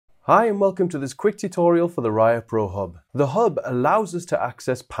Hi and welcome to this quick tutorial for the Raya Pro Hub. The Hub allows us to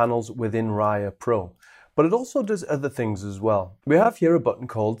access panels within Raya Pro, but it also does other things as well. We have here a button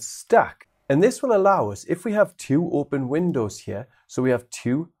called Stack, and this will allow us, if we have two open windows here, so we have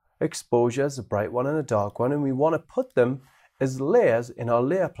two exposures, a bright one and a dark one, and we want to put them as layers in our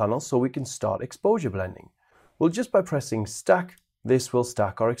layer panel so we can start exposure blending. Well, just by pressing Stack, this will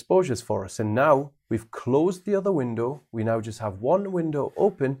stack our exposures for us. And now we've closed the other window. We now just have one window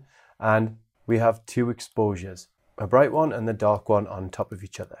open and we have two exposures, a bright one and the dark one on top of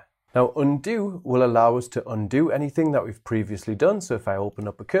each other. Now undo will allow us to undo anything that we've previously done. So if I open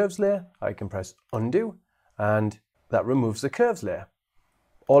up a curves layer, I can press undo and that removes the curves layer.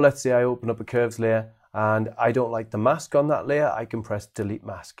 Or let's say I open up a curves layer and I don't like the mask on that layer, I can press delete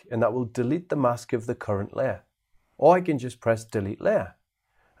mask and that will delete the mask of the current layer. Or I can just press delete layer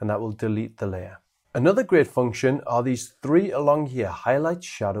and that will delete the layer. Another great function are these three along here: highlight,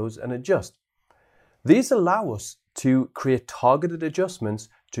 shadows and adjust. These allow us to create targeted adjustments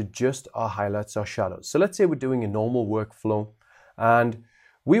to just our highlights or shadows. So let's say we're doing a normal workflow and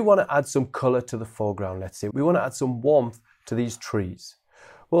we want to add some color to the foreground. Let's say we want to add some warmth to these trees.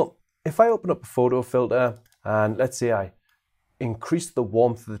 Well, if I open up a photo filter and let's say I increase the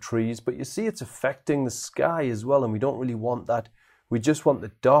warmth of the trees, but you see it's affecting the sky as well, and we don't really want that. We just want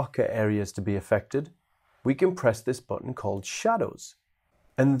the darker areas to be affected. We can press this button called shadows.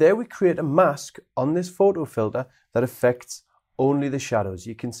 And there we create a mask on this photo filter that affects only the shadows.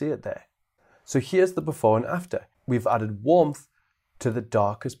 You can see it there. So here's the before and after. We've added warmth to the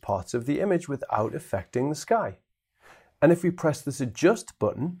darkest parts of the image without affecting the sky. And if we press this adjust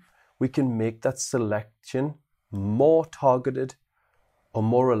button, we can make that selection more targeted or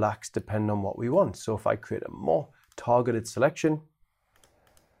more relaxed depending on what we want. So if I create a more targeted selection,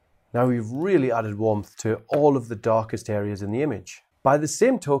 now we've really added warmth to all of the darkest areas in the image. By the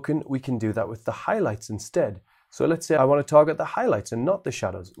same token, we can do that with the highlights instead. So let's say I want to target the highlights and not the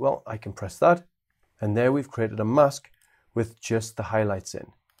shadows. Well, I can press that and there we've created a mask with just the highlights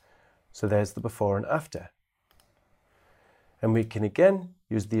in. So there's the before and after. And we can again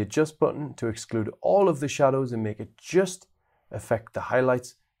use the adjust button to exclude all of the shadows and make it just affect the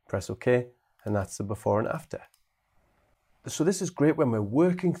highlights. Press OK, and that's the before and after. So this is great when we're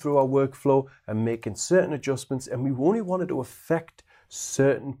working through our workflow and making certain adjustments and we only want it to affect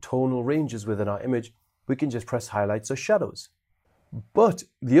certain tonal ranges within our image. We can just press highlights or shadows. But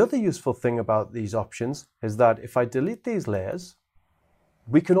the other useful thing about these options is that if I delete these layers,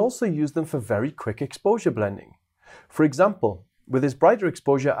 we can also use them for very quick exposure blending. For example, with this brighter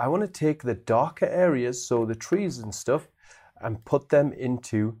exposure, I want to take the darker areas, so the trees and stuff, and put them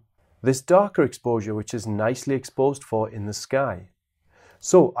into this darker exposure, which is nicely exposed for in the sky.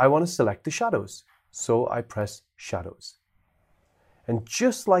 So I want to select the shadows. So I press shadows. And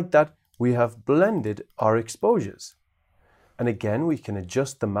just like that, we have blended our exposures. And again, we can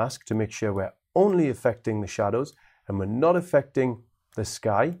adjust the mask to make sure we're only affecting the shadows and we're not affecting the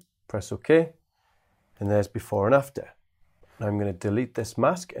sky. Press OK. And there's before and after. Now I'm going to delete this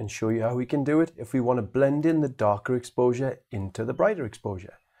mask and show you how we can do it if we want to blend in the darker exposure into the brighter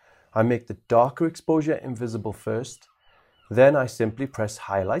exposure. I make the darker exposure invisible first. Then I simply press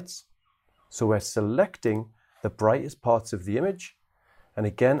highlights. So we're selecting the brightest parts of the image. And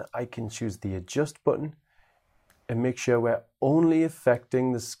again, I can choose the adjust button and make sure we're only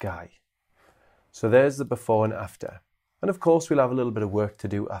affecting the sky. So there's the before and after. And of course, we'll have a little bit of work to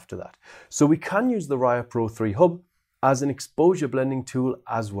do after that. So we can use the Raya Pro 3 Hub as an exposure blending tool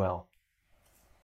as well.